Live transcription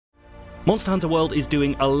Monster Hunter World is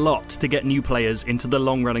doing a lot to get new players into the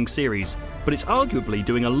long-running series, but it's arguably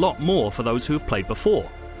doing a lot more for those who have played before.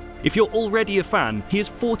 If you're already a fan, here's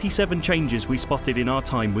 47 changes we spotted in our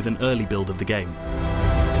time with an early build of the game.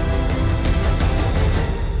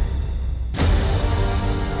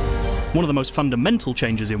 One of the most fundamental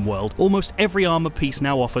changes in World, almost every armor piece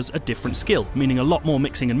now offers a different skill, meaning a lot more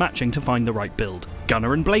mixing and matching to find the right build.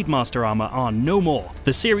 Gunner and Blade Master armor are no more.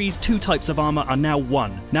 The series' 2 types of armor are now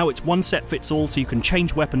one. Now it's one set fits all, so you can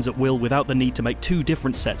change weapons at will without the need to make 2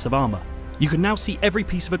 different sets of armor. You can now see every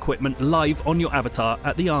piece of equipment live on your avatar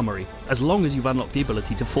at the armory, as long as you've unlocked the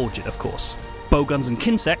ability to forge it, of course. Bowguns and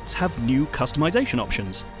Kinsects have new customization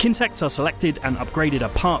options. Kinsects are selected and upgraded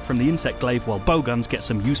apart from the insect glaive, while bowguns get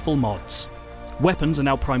some useful mods. Weapons are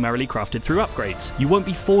now primarily crafted through upgrades. You won't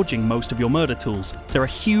be forging most of your murder tools. There are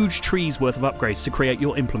huge trees worth of upgrades to create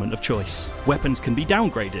your implement of choice. Weapons can be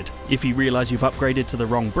downgraded. If you realise you've upgraded to the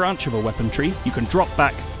wrong branch of a weapon tree, you can drop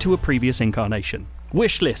back to a previous incarnation.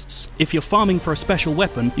 Wish lists. If you're farming for a special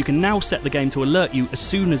weapon, you can now set the game to alert you as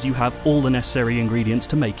soon as you have all the necessary ingredients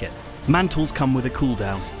to make it. Mantles come with a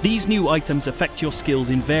cooldown. These new items affect your skills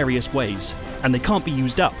in various ways, and they can't be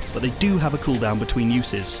used up, but they do have a cooldown between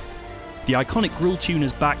uses. The iconic grill tune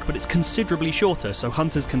is back, but it's considerably shorter, so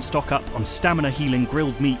hunters can stock up on stamina healing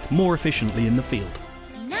grilled meat more efficiently in the field.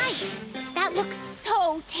 Nice! That looks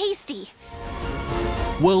so tasty!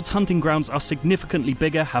 World's hunting grounds are significantly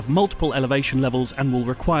bigger, have multiple elevation levels, and will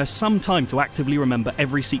require some time to actively remember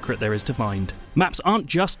every secret there is to find. Maps aren't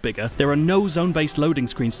just bigger, there are no zone-based loading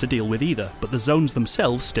screens to deal with either, but the zones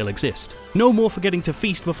themselves still exist. No more forgetting to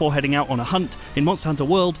feast before heading out on a hunt. In Monster Hunter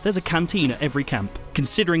World, there's a canteen at every camp.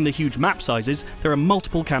 Considering the huge map sizes, there are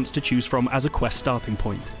multiple camps to choose from as a quest starting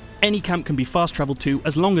point. Any camp can be fast travelled to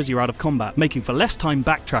as long as you're out of combat, making for less time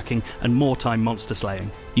backtracking and more time monster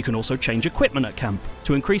slaying. You can also change equipment at camp.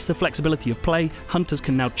 To increase the flexibility of play, hunters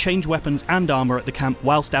can now change weapons and armour at the camp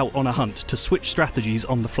whilst out on a hunt to switch strategies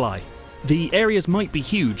on the fly. The areas might be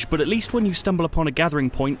huge, but at least when you stumble upon a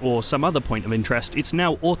gathering point or some other point of interest, it's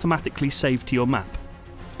now automatically saved to your map.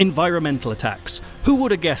 Environmental attacks. Who would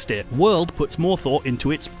have guessed it? World puts more thought into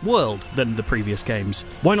its world than the previous games.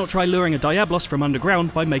 Why not try luring a Diablos from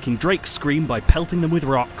underground by making drakes scream by pelting them with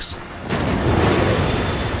rocks?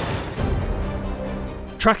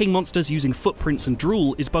 Tracking monsters using footprints and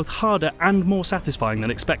drool is both harder and more satisfying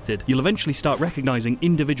than expected. You'll eventually start recognising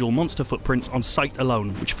individual monster footprints on sight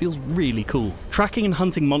alone, which feels really cool. Tracking and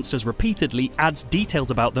hunting monsters repeatedly adds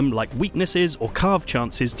details about them like weaknesses or carve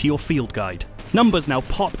chances to your field guide. Numbers now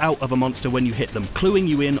pop out of a monster when you hit them, cluing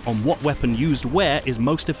you in on what weapon used where is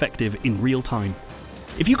most effective in real time.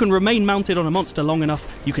 If you can remain mounted on a monster long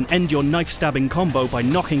enough, you can end your knife-stabbing combo by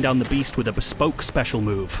knocking down the beast with a bespoke special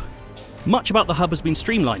move. Much about the hub has been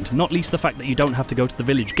streamlined, not least the fact that you don't have to go to the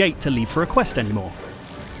village gate to leave for a quest anymore.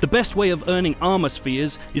 The best way of earning armor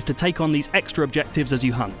spheres is to take on these extra objectives as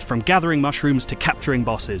you hunt, from gathering mushrooms to capturing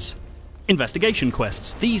bosses. Investigation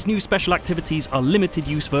quests. These new special activities are limited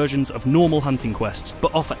use versions of normal hunting quests,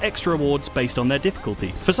 but offer extra rewards based on their difficulty.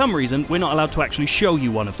 For some reason, we're not allowed to actually show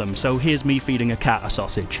you one of them, so here's me feeding a cat a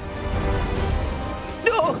sausage.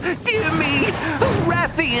 Oh, dear me!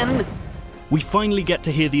 Rathian! We finally get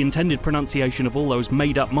to hear the intended pronunciation of all those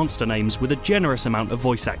made-up monster names with a generous amount of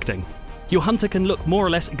voice acting. Your hunter can look more or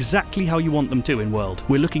less exactly how you want them to in World.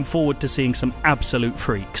 We're looking forward to seeing some absolute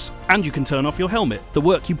freaks. And you can turn off your helmet. The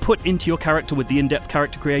work you put into your character with the in-depth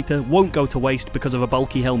character creator won't go to waste because of a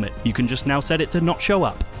bulky helmet. You can just now set it to not show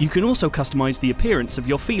up. You can also customize the appearance of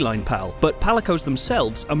your feline pal, but palicos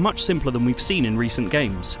themselves are much simpler than we've seen in recent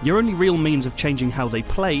games. Your only real means of changing how they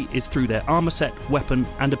play is through their armor set, weapon,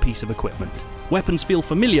 and a piece of equipment. Weapons feel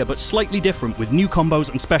familiar but slightly different with new combos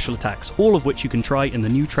and special attacks, all of which you can try in the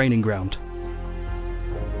new training ground.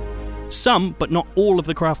 Some, but not all of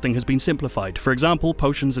the crafting has been simplified. For example,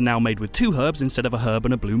 potions are now made with 2 herbs instead of a herb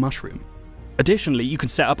and a blue mushroom. Additionally, you can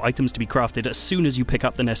set up items to be crafted as soon as you pick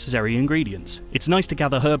up the necessary ingredients. It's nice to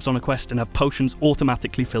gather herbs on a quest and have potions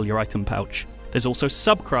automatically fill your item pouch. There's also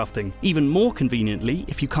sub-crafting. Even more conveniently,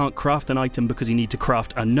 if you can't craft an item because you need to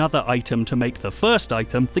craft another item to make the first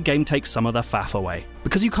item, the game takes some of the faff away.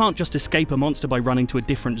 Because you can't just escape a monster by running to a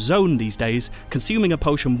different zone these days, consuming a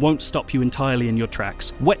potion won't stop you entirely in your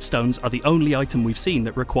tracks. Whetstones are the only item we've seen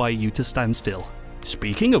that require you to stand still.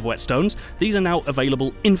 Speaking of whetstones, these are now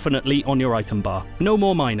available infinitely on your item bar. No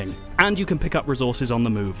more mining. And you can pick up resources on the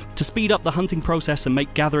move. To speed up the hunting process and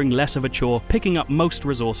make gathering less of a chore, picking up most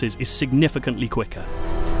resources is significantly quicker.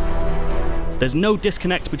 There's no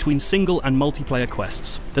disconnect between single and multiplayer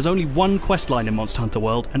quests. There's only one quest line in Monster Hunter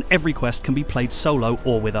World, and every quest can be played solo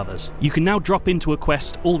or with others. You can now drop into a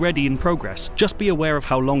quest already in progress. Just be aware of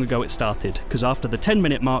how long ago it started, because after the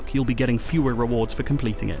 10-minute mark you'll be getting fewer rewards for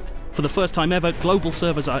completing it. For the first time ever, global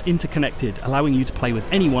servers are interconnected, allowing you to play with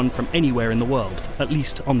anyone from anywhere in the world, at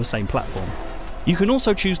least on the same platform. You can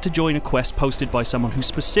also choose to join a quest posted by someone who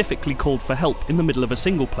specifically called for help in the middle of a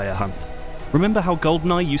single-player hunt. Remember how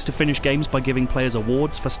GoldenEye used to finish games by giving players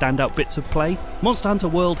awards for standout bits of play? Monster Hunter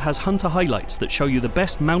World has hunter highlights that show you the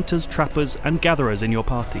best mounters, trappers, and gatherers in your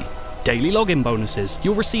party. Daily login bonuses.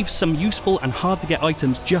 You'll receive some useful and hard-to-get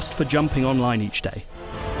items just for jumping online each day.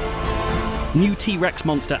 New T-Rex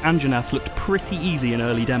monster Anjanath looked pretty easy in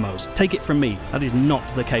early demos. Take it from me, that is not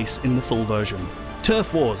the case in the full version.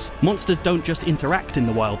 Turf Wars. Monsters don't just interact in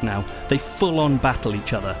the wild now, they full-on battle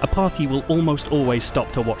each other. A party will almost always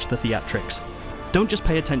stop to watch the theatrics. Don't just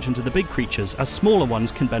pay attention to the big creatures, as smaller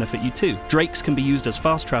ones can benefit you too. Drakes can be used as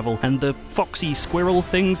fast travel, and the foxy squirrel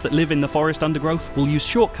things that live in the forest undergrowth will use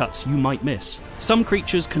shortcuts you might miss. Some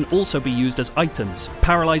creatures can also be used as items: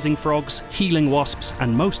 paralysing frogs, healing wasps,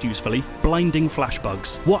 and most usefully, blinding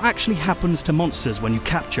flashbugs. What actually happens to monsters when you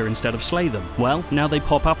capture instead of slay them? Well, now they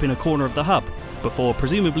pop up in a corner of the hub, before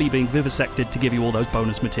presumably being vivisected to give you all those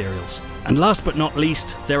bonus materials. And last but not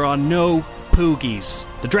least, there are no Poogies.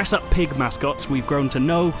 The dress-up pig mascots we've grown to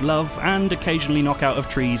know, love, and occasionally knock out of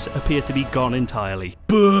trees appear to be gone entirely.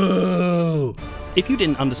 Boo! If you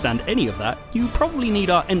didn't understand any of that, you probably need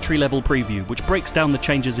our entry-level preview, which breaks down the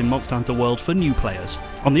changes in Monster Hunter World for new players.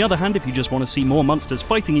 On the other hand, if you just want to see more monsters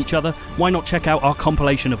fighting each other, why not check out our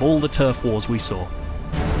compilation of all the turf wars we saw.